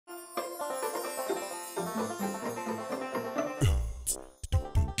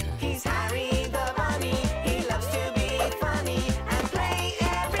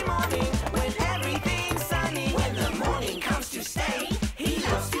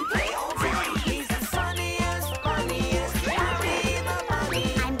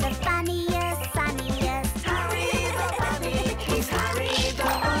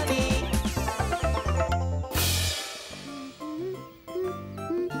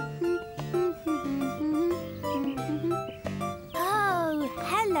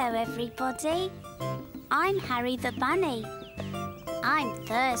everybody. I'm Harry the Bunny. I'm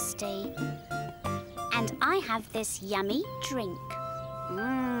thirsty. And I have this yummy drink.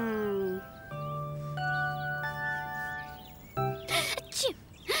 Mmm. Achoo!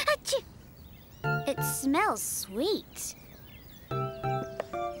 Achoo! It smells sweet. Mmm.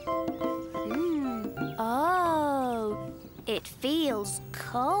 Oh, it feels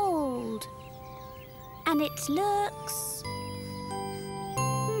cold. And it looks...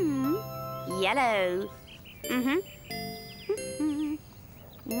 yellow. Mmm.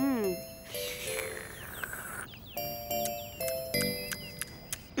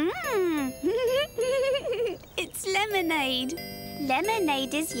 It's lemonade.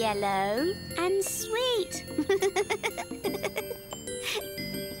 Lemonade is yellow and sweet.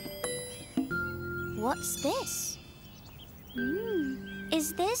 What's this?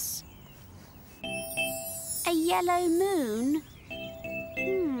 Is this a yellow moon?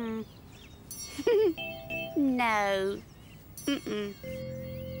 No.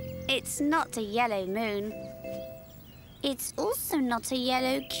 It's not a yellow moon. It's also not a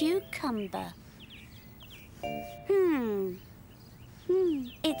yellow cucumber.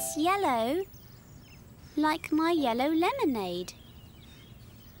 It's yellow, like my yellow lemonade.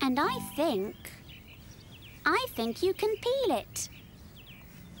 And I think you can peel it.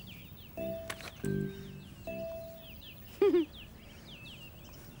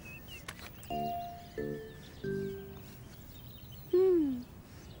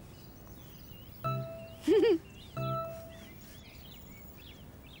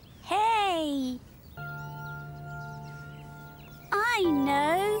 Hey! I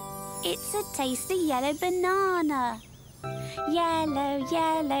know! It's a tasty yellow banana. Yellow,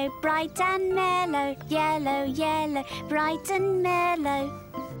 yellow, bright and mellow. Yellow, yellow, bright and mellow.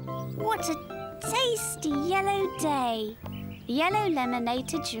 What a tasty yellow day. Yellow lemonade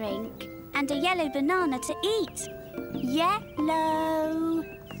to drink and a yellow banana to eat. Yellow.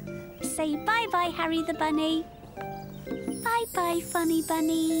 Say bye-bye, Harry the Bunny. Bye-bye, funny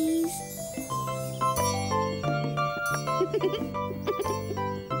bunnies.